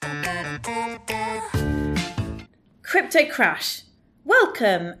Crypto Crash.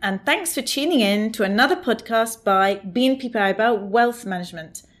 Welcome and thanks for tuning in to another podcast by BNP Paribas Wealth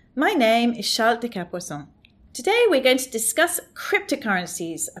Management. My name is Charlotte de Capoisson. Today we're going to discuss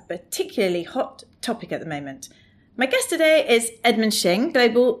cryptocurrencies, a particularly hot topic at the moment. My guest today is Edmund Shing,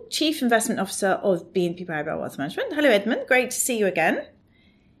 Global Chief Investment Officer of BNP Paribas Wealth Management. Hello Edmund, great to see you again.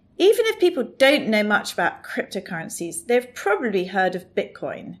 Even if people don't know much about cryptocurrencies, they've probably heard of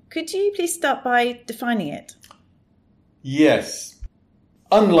Bitcoin. Could you please start by defining it? Yes.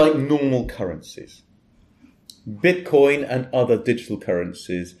 Unlike normal currencies, Bitcoin and other digital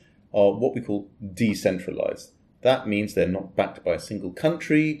currencies are what we call decentralized. That means they're not backed by a single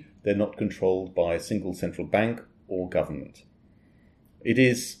country, they're not controlled by a single central bank or government. It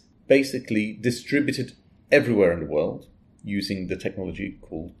is basically distributed everywhere in the world using the technology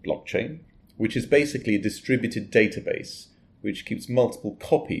called blockchain, which is basically a distributed database which keeps multiple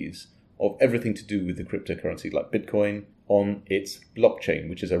copies of everything to do with the cryptocurrency like Bitcoin on its blockchain,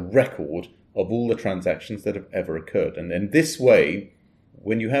 which is a record of all the transactions that have ever occurred. And in this way,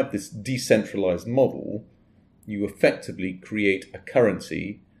 when you have this decentralized model, you effectively create a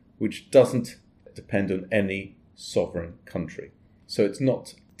currency which doesn't depend on any sovereign country. So it's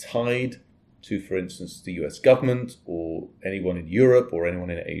not tied to, for instance, the US government or anyone in Europe or anyone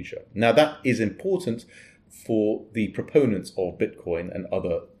in Asia. Now, that is important for the proponents of Bitcoin and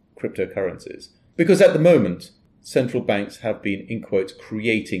other cryptocurrencies, because at the moment, central banks have been, in quotes,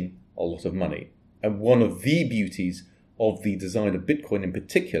 creating a lot of money. And one of the beauties of the design of Bitcoin in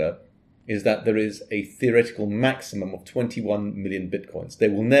particular is that there is a theoretical maximum of 21 million Bitcoins. There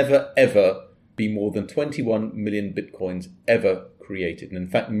will never, ever be more than 21 million Bitcoins ever created. And in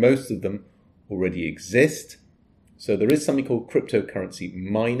fact, most of them already exist. So there is something called cryptocurrency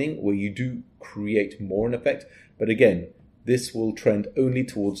mining, where you do create more in effect. But again, this will trend only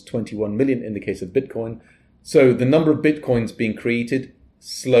towards 21 million in the case of Bitcoin. So the number of Bitcoins being created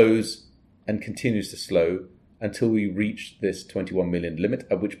slows and continues to slow until we reach this 21 million limit,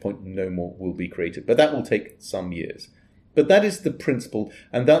 at which point no more will be created. But that will take some years. But that is the principle.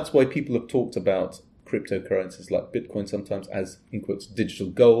 And that's why people have talked about cryptocurrencies like Bitcoin sometimes as, in quotes, digital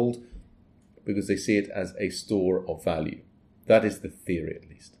gold, because they see it as a store of value. That is the theory, at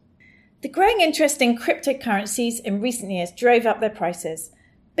least. The growing interest in cryptocurrencies in recent years drove up their prices.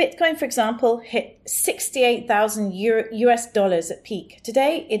 Bitcoin, for example, hit 68,000 US dollars at peak.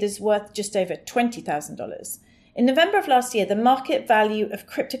 Today, it is worth just over $20,000. In November of last year, the market value of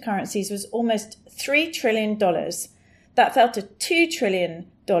cryptocurrencies was almost $3 trillion. That fell to $2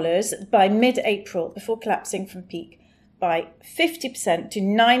 trillion by mid-April before collapsing from peak by 50% to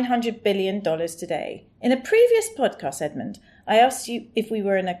 $900 billion today. In a previous podcast, Edmund, I asked you if we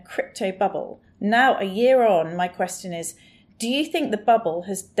were in a crypto bubble. Now, a year on, my question is, do you think the bubble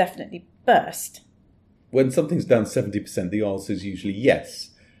has definitely burst? When something's down 70%, the answer is usually yes.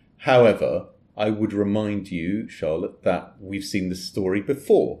 However, I would remind you, Charlotte, that we've seen this story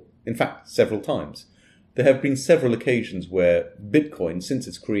before. In fact, several times. There have been several occasions where Bitcoin, since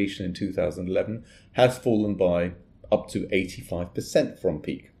its creation in 2011, has fallen by up to 85% from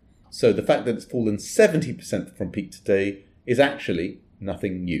peak. So the fact that it's fallen 70% from peak today is actually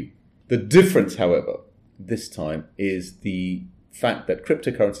nothing new. The difference, however, this time is the fact that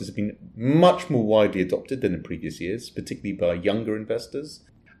cryptocurrencies have been much more widely adopted than in previous years, particularly by younger investors.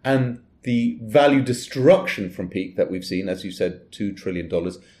 And the value destruction from peak that we've seen, as you said, $2 trillion,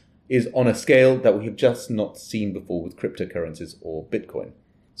 is on a scale that we have just not seen before with cryptocurrencies or Bitcoin.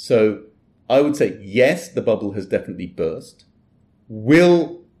 So I would say, yes, the bubble has definitely burst.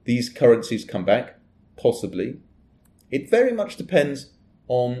 Will these currencies come back? Possibly. It very much depends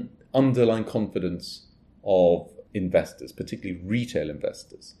on underlying confidence of investors, particularly retail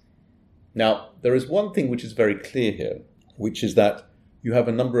investors. Now, there is one thing which is very clear here, which is that you have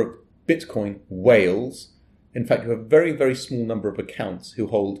a number of Bitcoin whales. In fact, you have a very, very small number of accounts who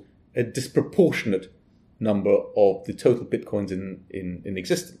hold a disproportionate number of the total Bitcoins in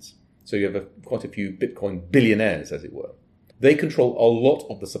existence. So you have quite a few Bitcoin billionaires, as it were. They control a lot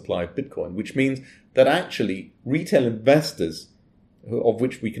of the supply of Bitcoin, which means that actually retail investors, of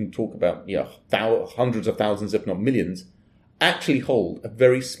which we can talk about hundreds of thousands, if not millions, actually hold a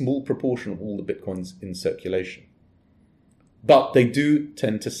very small proportion of all the Bitcoins in circulation. But they do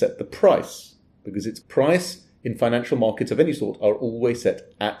tend to set the price, because its price in financial markets of any sort are always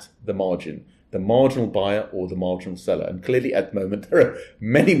set at the margin, the marginal buyer or the marginal seller. And clearly at the moment, there are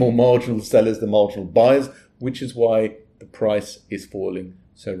many more marginal sellers than marginal buyers, which is why the price is falling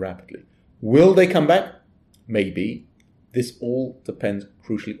so rapidly. Will they come back? Maybe. This all depends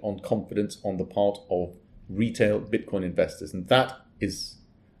crucially on confidence on the part of retail Bitcoin investors. And that is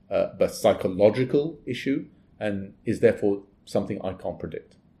a psychological issue and is therefore something I can't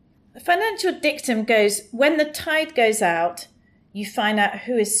predict. The financial dictum goes, when the tide goes out, you find out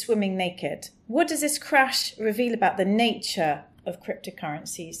who is swimming naked. What does this crash reveal about the nature of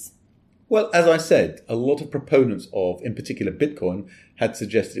cryptocurrencies? Well, as I said, a lot of proponents of, in particular, Bitcoin had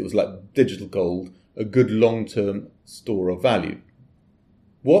suggested it was like digital gold, a good long-term store of value.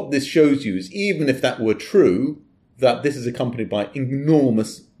 What this shows you is, even if that were true, that this is accompanied by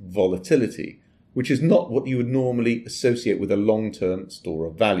enormous volatility, which is not what you would normally associate with a long-term store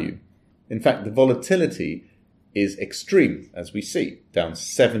of value. In fact, the volatility is extreme, as we see, down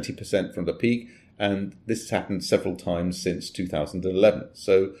 70% from the peak, and this has happened several times since 2011.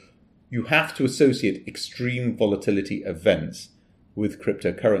 So you have to associate extreme volatility events with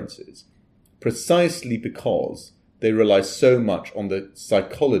cryptocurrencies, precisely because they rely so much on the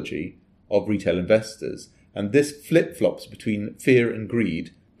psychology of retail investors. And this flip-flops between fear and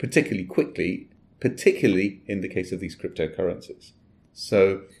greed particularly quickly, particularly in the case of these cryptocurrencies.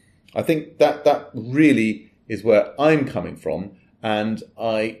 So I think that really is where I'm coming from, and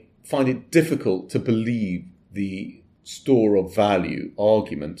I find it difficult to believe the store of value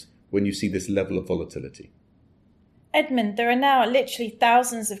argument when you see this level of volatility. Edmund, there are now literally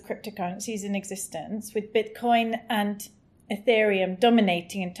thousands of cryptocurrencies in existence, with Bitcoin and Ethereum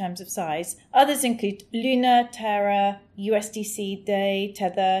dominating in terms of size. Others include Luna, Terra, USDC, Day,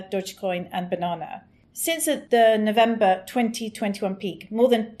 Tether, Dogecoin, and Banana. Since the November 2021 peak, more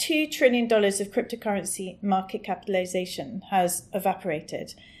than $2 trillion of cryptocurrency market capitalization has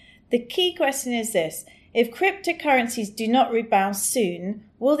evaporated. The key question is this: if cryptocurrencies do not rebound soon,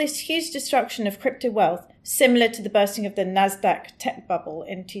 will this huge destruction of crypto wealth, similar to the bursting of the Nasdaq tech bubble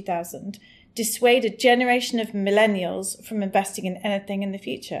in 2000, dissuade a generation of millennials from investing in anything in the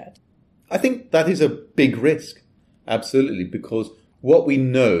future? I think that is a big risk, absolutely, because what we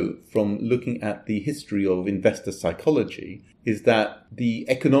know from looking at the history of investor psychology is that the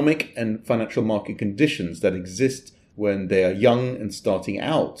economic and financial market conditions that exist when they are young and starting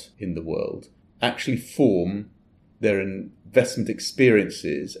out in the world actually form their investment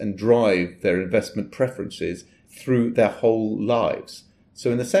experiences and drive their investment preferences through their whole lives.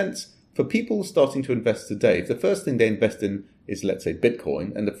 So in a sense, for people starting to invest today, if the first thing they invest in is, let's say,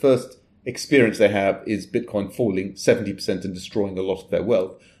 Bitcoin, and the first experience they have is Bitcoin falling 70% and destroying a lot of their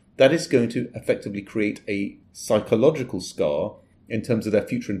wealth, that is going to effectively create a psychological scar in terms of their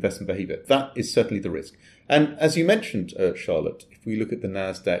future investment behavior. That is certainly the risk. And as you mentioned, Charlotte, if we look at the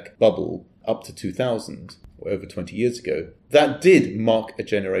Nasdaq bubble up to 2000, or over 20 years ago, that did mark a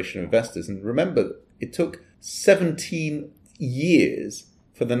generation of investors. And remember, it took 17 years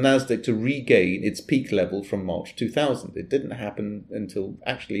for the Nasdaq to regain its peak level from March 2000. It didn't happen until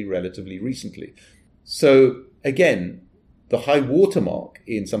actually relatively recently. So again, the high watermark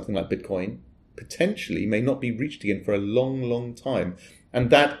in something like Bitcoin potentially may not be reached again for a long, long time. And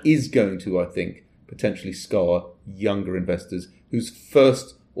that is going to, I think, potentially scar younger investors whose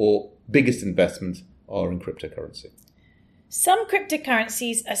first or biggest investment are in cryptocurrency. Some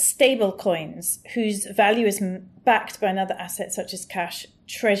cryptocurrencies are stable coins whose value is backed by another asset such as cash,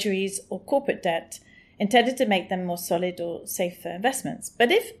 treasuries, or corporate debt, intended to make them more solid or safe for investments.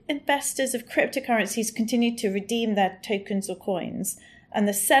 But if investors of cryptocurrencies continue to redeem their tokens or coins and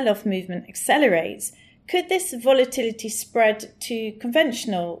the sell-off movement accelerates, could this volatility spread to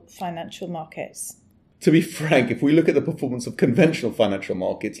conventional financial markets? To be frank, if we look at the performance of conventional financial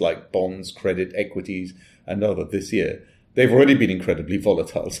markets like bonds, credit, equities, and other this year, they've already been incredibly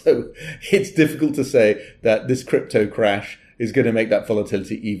volatile. So it's difficult to say that this crypto crash is going to make that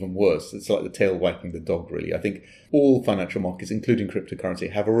volatility even worse. It's like the tail wagging the dog, really. I think all financial markets, including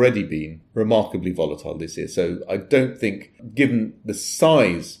cryptocurrency, have already been remarkably volatile this year. So I don't think, given the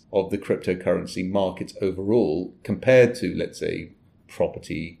size of the cryptocurrency markets overall, compared to, let's say,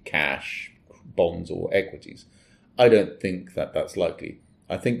 property, cash, bonds, or equities, I don't think that that's likely.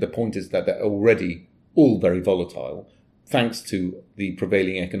 I think the point is that they're already all very volatile, thanks to the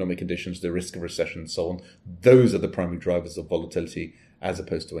prevailing economic conditions, the risk of recession and so on. Those are the primary drivers of volatility as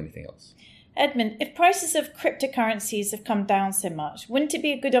opposed to anything else. Edmund, if prices of cryptocurrencies have come down so much, wouldn't it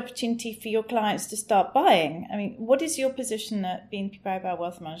be a good opportunity for your clients to start buying? I mean, what is your position at BNP Paribas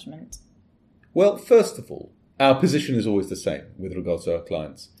Wealth Management? Well, first of all, our position is always the same with regards to our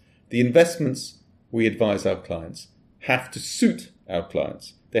clients. The investments we advise our clients have to suit our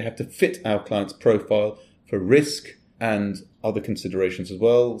clients. They have to fit our client's profile for risk and other considerations as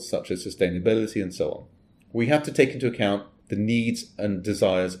well, such as sustainability and so on. We have to take into account the needs and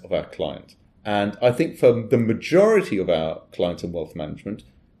desires of our client. And I think for the majority of our clients in wealth management,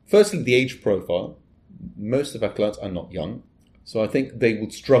 firstly, the age profile. Most of our clients are not young. So I think they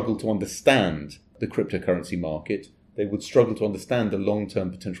would struggle to understand the cryptocurrency market, they would struggle to understand the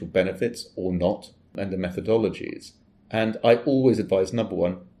long-term potential benefits or not, and the methodologies. And I always advise, number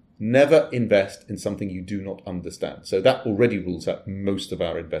one, never invest in something you do not understand. So that already rules out most of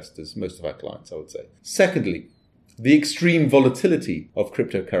our investors, most of our clients, I would say. Secondly, the extreme volatility of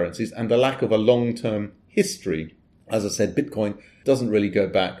cryptocurrencies and the lack of a long-term history. As I said, Bitcoin doesn't really go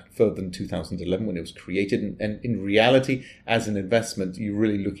back further than 2011 when it was created. And in reality, as an investment, you're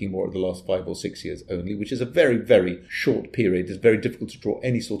really looking more at the last 5 or 6 years only, which is a very, very short period. It's very difficult to draw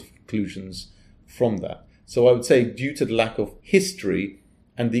any sort of conclusions from that. So I would say, due to the lack of history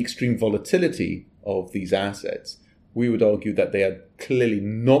and the extreme volatility of these assets, we would argue that they are clearly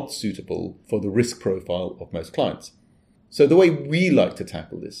not suitable for the risk profile of most clients. So the way we like to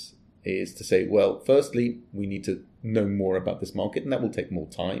tackle this is to say, well, firstly, we need to know more about this market, and that will take more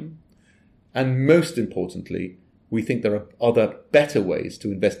time. And most importantly, we think there are other better ways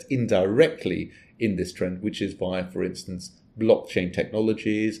to invest indirectly in this trend, which is via, for instance, blockchain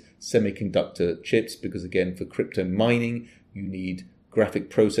technologies, semiconductor chips, because again, for crypto mining, you need graphic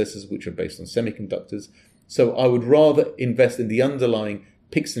processors which are based on semiconductors. So I would rather invest in the underlying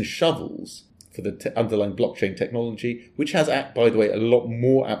picks and shovels for the underlying blockchain technology, which has, by the way, a lot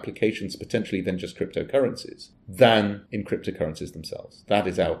more applications potentially than just cryptocurrencies, than in cryptocurrencies themselves. That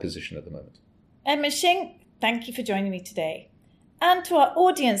is our position at the moment. Emma Shing, thank you for joining me today. And to our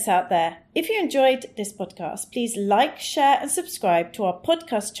audience out there, if you enjoyed this podcast, please like, share and subscribe to our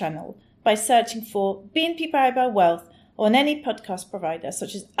podcast channel by searching for BNP Paribas Wealth on any podcast provider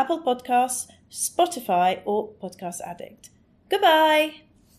such as Apple Podcasts, Spotify or Podcast Addict. Goodbye!